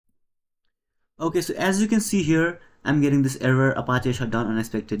Okay, so as you can see here, I'm getting this error, Apache Shutdown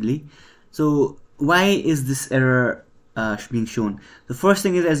Unexpectedly. So why is this error being shown? The first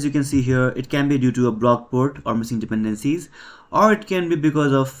thing is, as you can see here, it can be due to a blocked port or missing dependencies, or it can be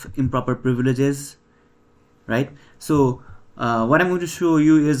because of improper privileges, right? So what I'm going to show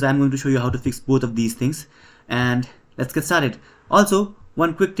you is I'm going to show you how to fix both of these things, and let's get started. Also,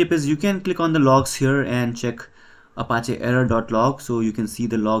 one quick tip is you can click on the logs here and check Apache error.log, so you can see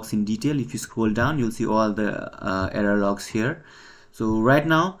the logs in detail. If you scroll down, you'll see all the error logs here. So right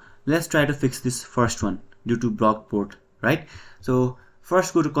now, let's try to fix this first one due to blocked port, right? So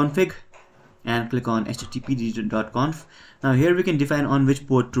first go to config and click on http://conf. Now here we can define on which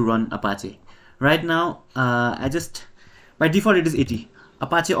port to run Apache. Right now, by default it is 80.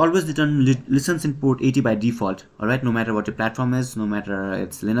 Apache always listens in port 80 by default, alright, no matter what your platform is, no matter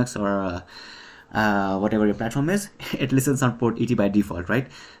it's Linux or whatever your platform is, it listens on port 80 by default, right?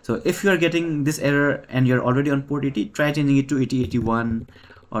 So if you are getting this error and you're already on port 80, try changing it to 8081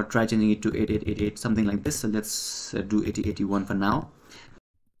 or try changing it to 8888, something like this. So let's do 8081 for now.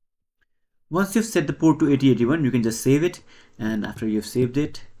 Once you've set the port to 8081, you can just save it, and after you've saved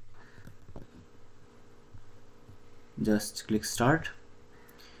it, just click start.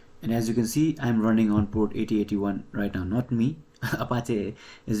 And as you can see, I'm running on port 8081 right now, not me. Apache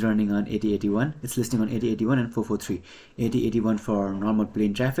is running on 8081. It's listening on 8081 and 443. 8081 for normal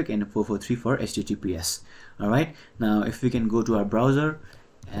plain traffic and 443 for HTTPS. Alright, now if we can go to our browser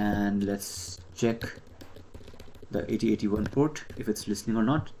and let's check the 8081 port, if it's listening or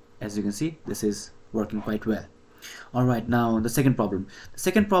not. As you can see, this is working quite well. Alright, now the second problem. The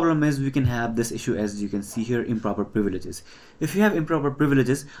second problem is we can have this issue, as you can see here, improper privileges. If you have improper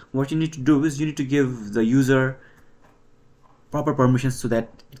privileges, what you need to do is you need to give the user proper permissions so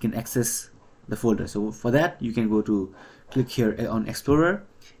that it can access the folder. So for that, you can go to click here on Explorer,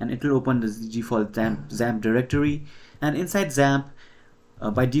 and it will open the default XAMPP directory. And inside XAMPP,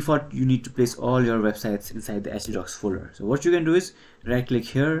 by default, you need to place all your websites inside the htdocs folder. So what you can do is right click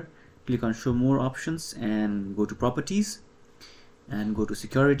here, click on show more options, and go to properties and go to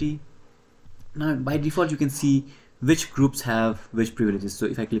security. Now by default, you can see which groups have which privileges. So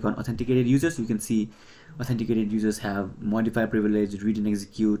if I click on authenticated users, you can see authenticated users have modify privilege, read and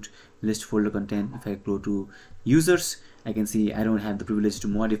execute, list folder content. If I go to users, I can see I don't have the privilege to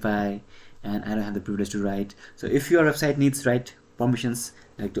modify and I don't have the privilege to write. So if your website needs write permissions,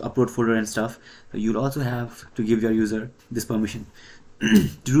 like to upload folder and stuff, so you'll also have to give your user this permission. To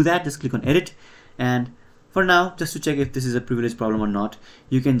do that, just click on edit, and for now, just to check if this is a privilege problem or not,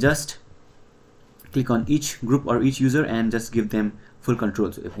 you can just click on each group or each user and just give them full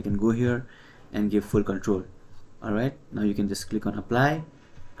control. So if I can go here and give full control, alright, now you can just click on apply,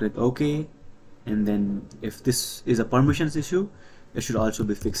 click OK, and then if this is a permissions issue, it should also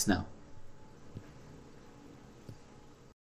be fixed now.